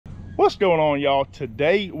What's going on, y'all?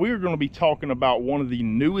 Today we're going to be talking about one of the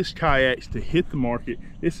newest kayaks to hit the market.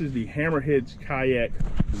 This is the HammerHead Kayaks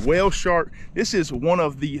Whale Shark. This is one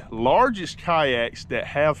of the largest kayaks that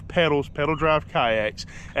have pedals, pedal drive kayaks,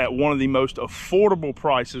 at one of the most affordable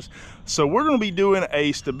prices. So we're going to be doing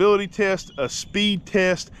a stability test, a speed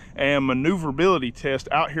test, and maneuverability test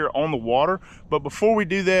out here on the water. But before we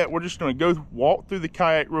do that, we're just going to go walk through the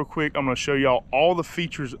kayak real quick. I'm going to show y'all all the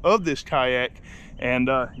features of this kayak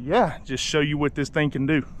and yeah, just show you what this thing can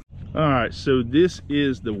do. All right, so this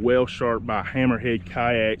is the Whale Shark by HammerHead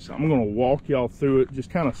Kayaks. I'm going to walk y'all through it,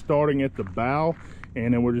 just kind of starting at the bow,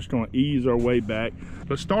 and then we're just going to ease our way back.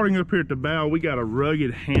 But starting up here at the bow, we got a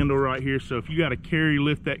rugged handle right here. So if you got to carry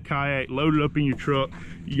lift that kayak, load it up in your truck,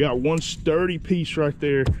 you got one sturdy piece right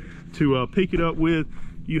there to pick it up with.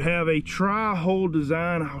 You have a tri-hole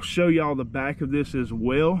design. I'll show y'all the back of this as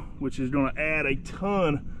well, which is going to add a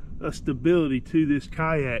ton of stability to this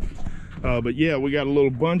kayak. But yeah, we got a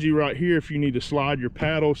little bungee right here if you need to slide your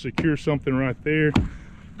paddle, secure something right there.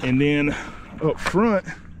 And then up front,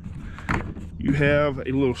 you have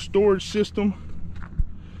a little storage system.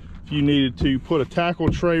 If you needed to put a tackle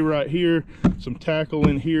tray right here, some tackle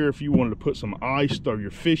in here, if you wanted to put some ice or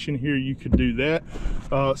your fish in here, you could do that.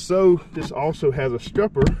 So this also has a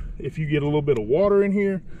scupper. If you get a little bit of water in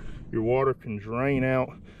here, your water can drain out.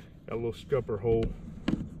 Got a little scupper hole.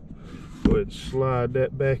 Go ahead and slide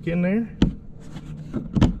that back in there.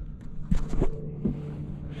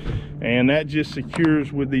 And that just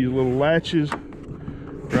secures with these little latches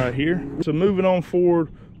right here. So moving on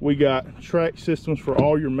forward, we got track systems for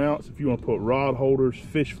all your mounts. If you want to put rod holders,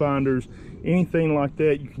 fish finders, anything like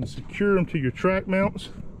that, you can secure them to your track mounts.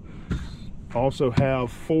 Also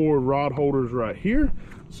have 4 rod holders right here.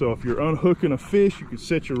 So if you're unhooking a fish, you can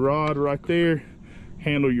set your rod right there,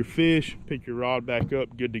 handle your fish, pick your rod back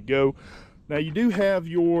up, good to go. Now you do have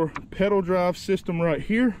your pedal drive system right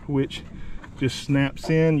here, which just snaps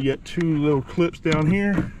in. You got 2 little clips down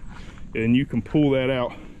here, and you can pull that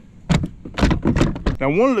out. Now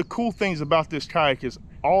one of the cool things about this kayak is,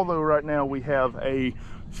 although right now we have a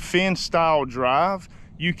fin style drive,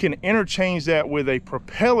 you can interchange that with a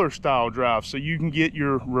propeller style drive. So you can get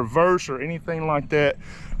your reverse or anything like that.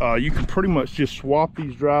 You can pretty much just swap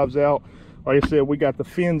these drives out. Like I said, we got the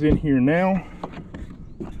fins in here now,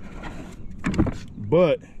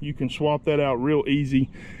 but you can swap that out real easy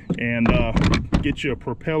and get you a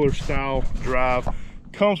propeller style drive.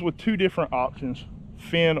 Comes with 2 different options,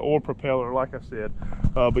 fin or propeller, like I said.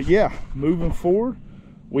 But yeah, moving forward,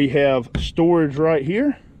 we have storage right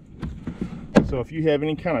here. So if you have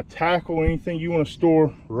any kind of tackle or anything you want to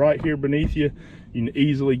store right here beneath you, you can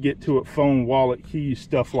easily get to it, phone, wallet, keys,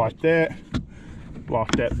 stuff like that.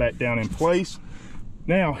 Lock that back down in place.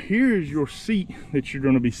 Now here's your seat that you're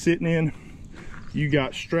going to be sitting in. You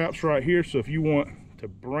got straps right here, so if you want to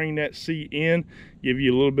bring that seat in, give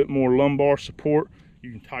you a little bit more lumbar support,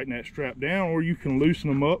 you can tighten that strap down, or you can loosen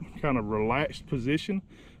them up, kind of relaxed position,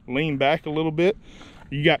 lean back a little bit.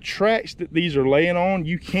 You got tracks that these are laying on.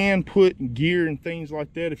 You can put gear and things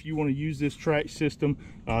like that if you want to use this track system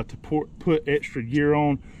to put extra gear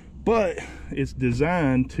on, but it's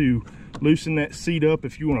designed to loosen that seat up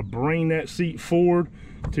if you want to bring that seat forward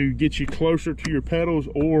to get you closer to your pedals,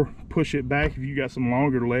 or push it back if you got some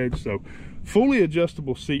longer legs. So fully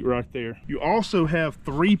adjustable seat right there. You also have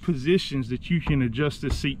 3 positions that you can adjust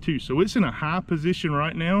this seat to. So it's in a high position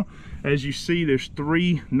right now. As you see, there's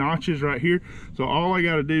 3 notches right here. So all I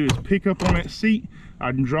got to do is pick up on that seat.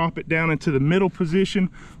 I can drop it down into the middle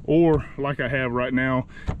position, or like I have right now,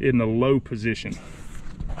 in the low position.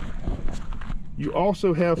 You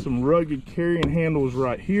also have some rugged carrying handles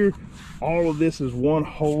right here. All of this is one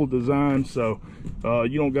whole design, so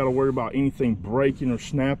you don't got to worry about anything breaking or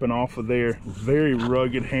snapping off of there. Very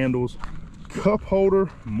rugged handles. Cup holder,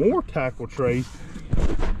 more tackle trays.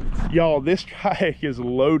 Y'all, this kayak is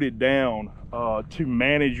loaded down to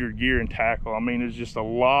manage your gear and tackle. I mean, there's just a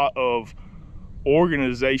lot of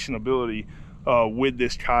organization ability with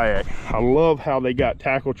this kayak. I love how they got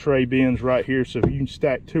tackle tray bins right here, so you can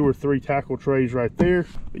stack 2 or 3 tackle trays right there.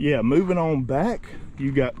 But yeah, moving on back,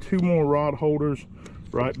 you got 2 more rod holders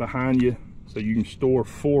right behind you, so you can store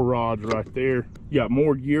 4 rods right there. You got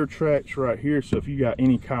more gear tracks right here, so if you got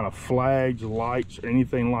any kind of flags, lights, or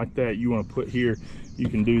anything like that you want to put here, you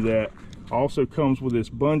can do that. Also comes with this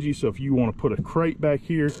bungee, so if you want to put a crate back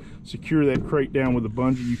here, secure that crate down with a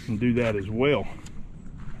bungee, you can do that as well.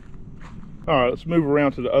 All right, let's move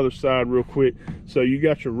around to the other side real quick. So you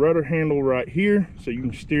got your rudder handle right here, so you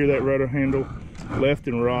can steer that rudder handle left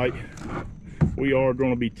and right. We are going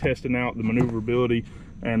to be testing out the maneuverability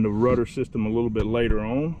and the rudder system a little bit later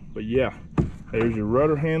on, but yeah, There's your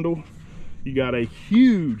rudder handle. You got a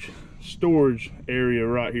huge storage area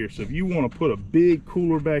right here, so if you want to put a big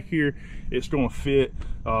cooler back here, it's going to fit.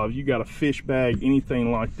 You got a fish bag,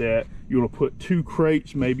 anything like that, you want to put 2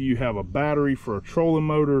 crates, maybe you have a battery for a trolling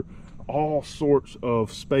motor, all sorts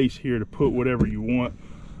of space here to put whatever you want.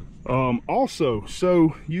 Also,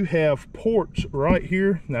 so you have ports right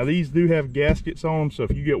here. Now these do have gaskets on them, so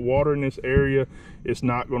if you get water in this area, it's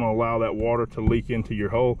not going to allow that water to leak into your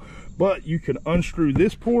hull. But you can unscrew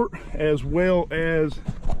this port as well as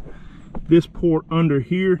this port under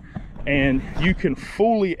here, and you can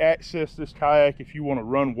fully access this kayak if you want to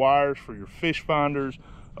run wires for your fish finders,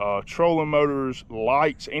 trolling motors,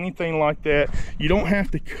 lights, anything like that. You don't have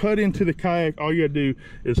to cut into the kayak. All you gotta do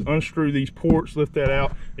is unscrew these ports, lift that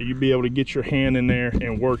out, and you'll be able to get your hand in there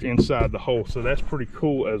and work inside the hole. So that's pretty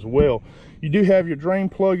cool as well. You do have your drain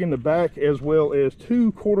plug in the back, as well as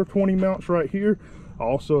 2 1/4-20 mounts right here.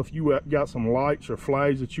 Also, if you got some lights or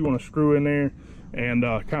flags that you want to screw in there and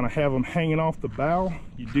kind of have them hanging off the bow,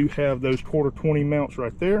 you do have those 1/4-20 mounts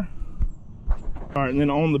right there. All right, and then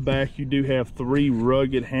on the back you do have 3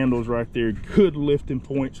 rugged handles right there, good lifting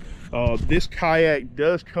points. This kayak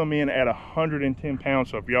does come in at 110 pounds,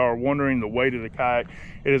 so if y'all are wondering the weight of the kayak,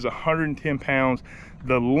 it is 110 pounds.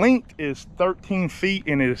 The length is 13 feet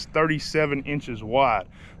and it is 37 inches wide,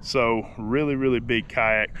 so really big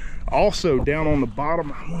kayak. Also down on the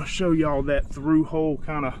bottom, I'm going to show y'all that through hole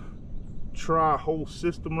kind of tri-hole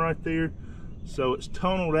system right there. So it's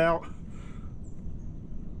tunneled out,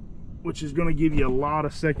 which is going to give you a lot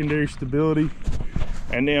of secondary stability.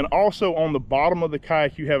 And then also on the bottom of the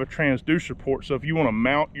kayak you have a transducer port, so if you want to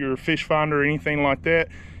mount your fish finder or anything like that,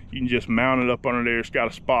 you can just mount it up under there. It's got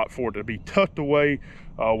a spot for it to be tucked away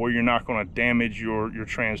where you're not going to damage your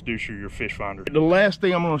transducer, your fish finder. The last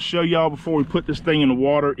thing I'm going to show y'all before we put this thing in the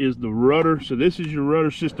water is the rudder. So this is your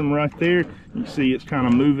rudder system right there. You see it's kind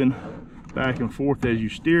of moving back and forth as you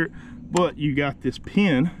steer it, but you got this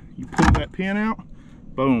pin. You pull that pin out,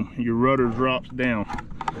 boom, your rudder drops down.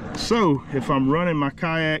 So if I'm running my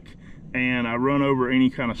kayak and I run over any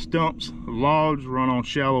kind of stumps, logs, run on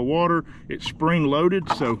shallow water, it's spring loaded,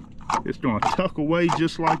 so it's going to tuck away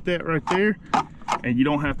just like that right there, and you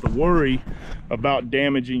don't have to worry about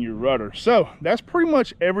damaging your rudder. So that's pretty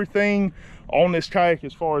much everything on this kayak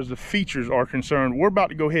as far as the features are concerned. We're about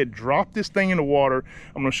to go ahead and drop this thing in the water.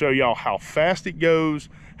 I'm going to show y'all how fast it goes,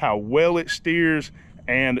 how well it steers,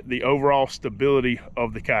 and the overall stability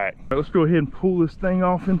of the kayak. All right, let's go ahead and pull this thing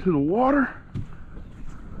off into the water.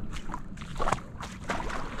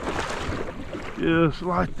 Just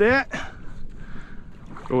like that.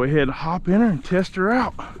 Go ahead and hop in her and test her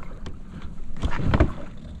out.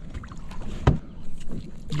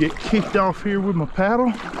 Get kicked off here with my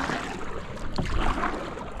paddle.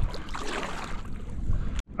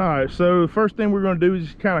 All right, so the first thing we're going to do is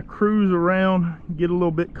just kind of cruise around, get a little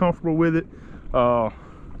bit comfortable with it.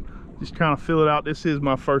 Just kind of feel it out. This is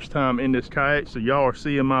my first time in this kayak, so y'all are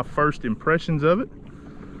seeing my first impressions of it.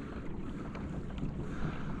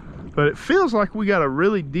 But it feels like we got a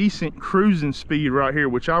really decent cruising speed right here,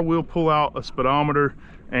 which I will pull out a speedometer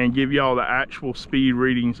and give y'all the actual speed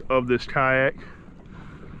readings of this kayak.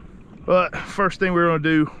 But first thing we're going to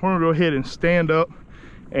do, we're going to go ahead and stand up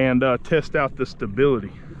and test out the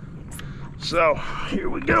stability. So here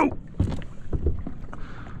we go.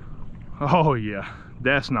 Oh yeah,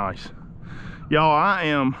 that's nice. Y'all, I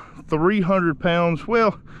am 300 pounds,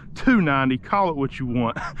 well, 290, call it what you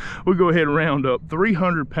want. We'll go ahead and round up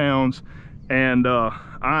 300 pounds, and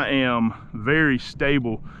I am very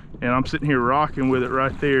stable, and I'm sitting here rocking with it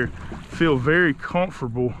right there. Feel very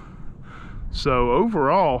comfortable. So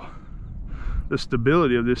overall, the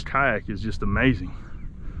stability of this kayak is just amazing.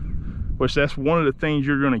 Which that's one of the things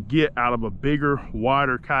you're going to get out of a bigger,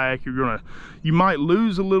 wider kayak. You might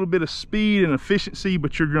lose a little bit of speed and efficiency,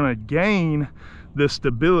 but you're going to gain the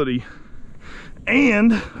stability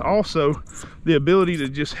and also the ability to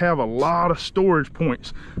just have a lot of storage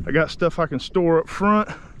points. I got stuff I can store up front.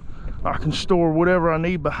 I can store whatever I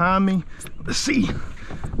need behind me. Let's see,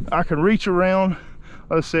 I can reach around,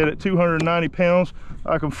 like I said, at 290 pounds,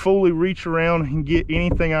 I can fully reach around and get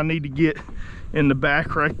anything I need to get in the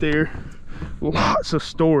back right there. Lots of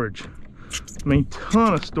storage. I mean,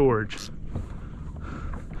 ton of storage.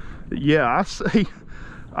 Yeah, I say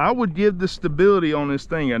I would give the stability on this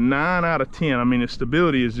thing a 9 out of 10. I mean, the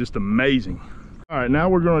stability is just amazing. All right, now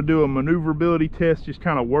we're going to do a maneuverability test, just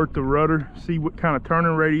kind of work the rudder, see what kind of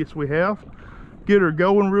turning radius we have, get her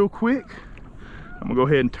going real quick. I'm gonna go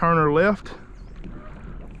ahead and turn her left.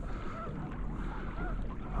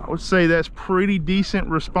 I would say that's pretty decent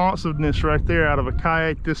responsiveness right there out of a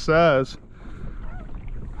kayak this size.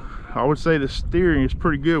 I would say the steering is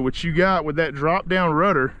pretty good. What you got with that drop down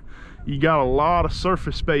rudder, you got a lot of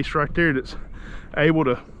surface space right there that's able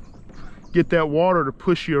to get that water to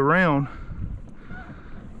push you around.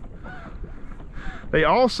 They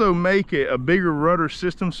also make it a bigger rudder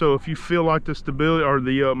system, so if you feel like the stability or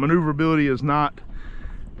the maneuverability is not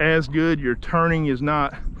as good, your turning is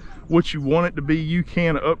not what you want it to be, you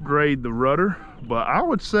can upgrade the rudder. But I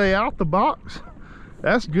would say out the box,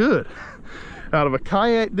 that's good. Out of a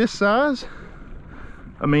kayak this size,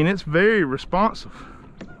 I mean, it's very responsive.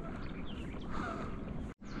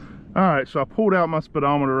 All right, so I pulled out my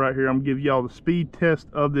speedometer right here. I'm gonna give y'all the speed test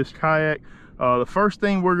of this kayak. The first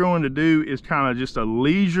thing we're going to do is kind of just a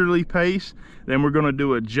leisurely pace. Then we're gonna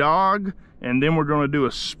do a jog, and then we're gonna do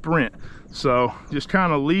a sprint. So just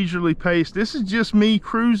kind of leisurely pace. This is just me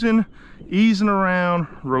cruising, easing around,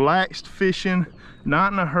 relaxed fishing,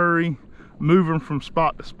 not in a hurry, moving from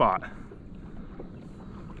spot to spot.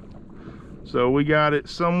 So we got it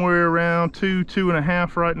somewhere around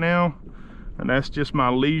 2.5 right now, and that's just my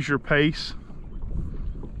leisure pace.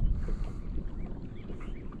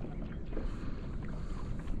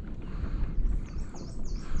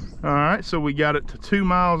 All right, so we got it to 2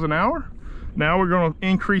 miles an hour. Now we're going to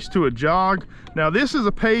increase to a jog. Now this is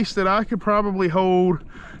a pace that I could probably hold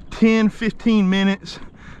 10-15 minutes,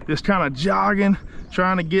 just kind of jogging,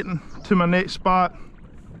 trying to get to my next spot.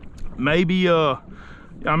 Maybe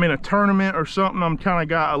I'm in a tournament or something, I'm kind of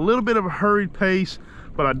got a little bit of a hurried pace,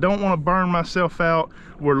 but I don't want to burn myself out.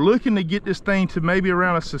 We're looking to get this thing to maybe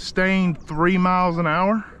around a sustained 3 miles an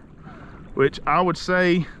hour, which I would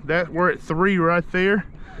say that we're at 3 right there.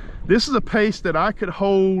 This is a pace that I could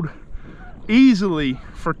hold easily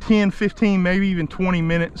for 10-15, maybe even 20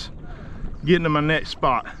 minutes getting to my next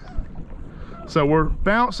spot. So we're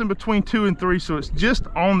bouncing between 2 and 3, so it's just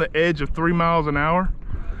on the edge of 3 miles an hour.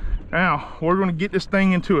 Now we're going to get this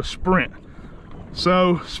thing into a sprint.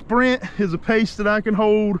 So sprint is a pace that I can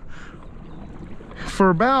hold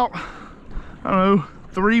for about, I don't know,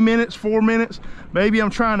 3 minutes, 4 minutes. Maybe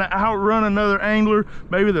I'm trying to outrun another angler.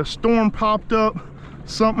 Maybe the storm popped up,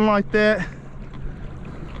 something like that.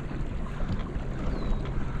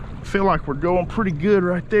 Feel like we're going pretty good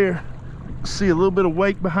right there. See a little bit of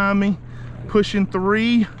wake behind me. Pushing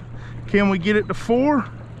 3. Can we get it to 4?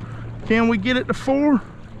 Can we get it to 4?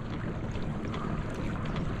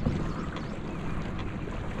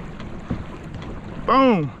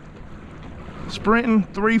 Boom. Sprinting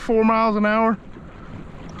 3-4 miles an hour.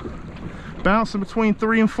 Bouncing between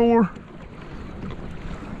 3 and 4.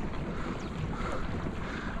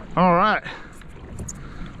 All right.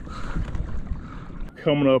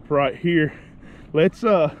 Coming up right here. Let's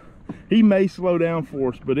he may slow down for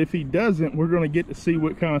us, but if he doesn't, we're going to get to see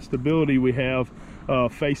what kind of stability we have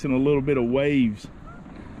facing a little bit of waves.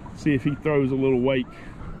 See if he throws a little wake.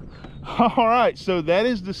 All right, so that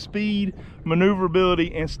is the speed,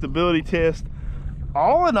 maneuverability, and stability test.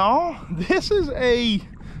 All in all, this is a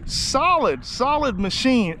solid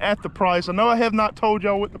machine at the price. I know I have not told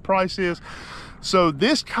y'all what the price is. So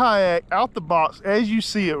this kayak out the box, as you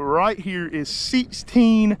see it right here, is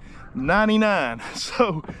 $16.99.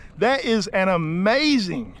 So that is an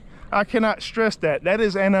amazing, I cannot stress that, that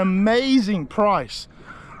is an amazing price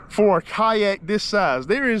for a kayak this size.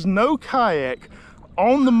 There is no kayak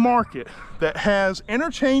on the market that has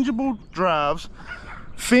interchangeable drives,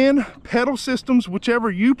 fin, pedal systems, whichever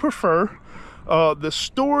you prefer, the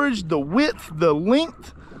storage, the width, the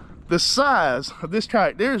length, the size of this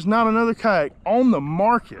kayak. There is not another kayak on the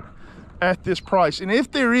market at this price. And if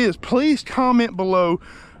there is, please comment below.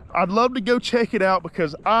 I'd love to go check it out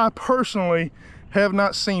because I personally have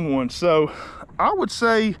not seen one. So I would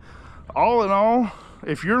say, all in all,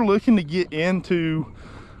 if you're looking to get into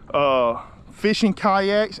fishing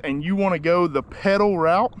kayaks and you want to go the pedal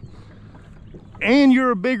route and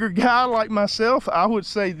you're a bigger guy like myself, I would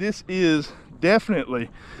say this is definitely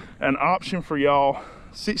an option for y'all.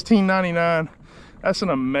 $16.99, that's an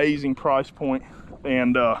amazing price point,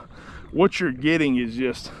 and what you're getting is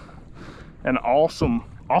just an awesome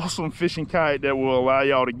fishing kayak that will allow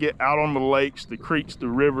y'all to get out on the lakes, the creeks, the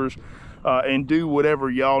rivers, and do whatever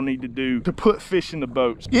y'all need to do to put fish in the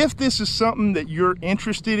boats. If this is something that you're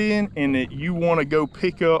interested in and that you want to go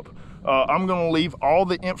pick up, I'm going to leave all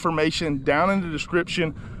the information down in the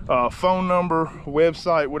description, phone number,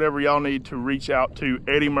 website, whatever y'all need to reach out to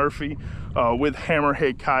Eddie Murphy with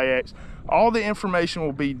HammerHead Kayaks. All the information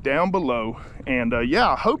will be down below. And yeah,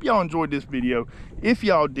 I hope y'all enjoyed this video. If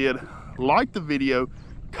y'all did, like the video,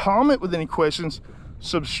 comment with any questions,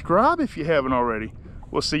 subscribe if you haven't already.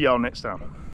 We'll see y'all next time.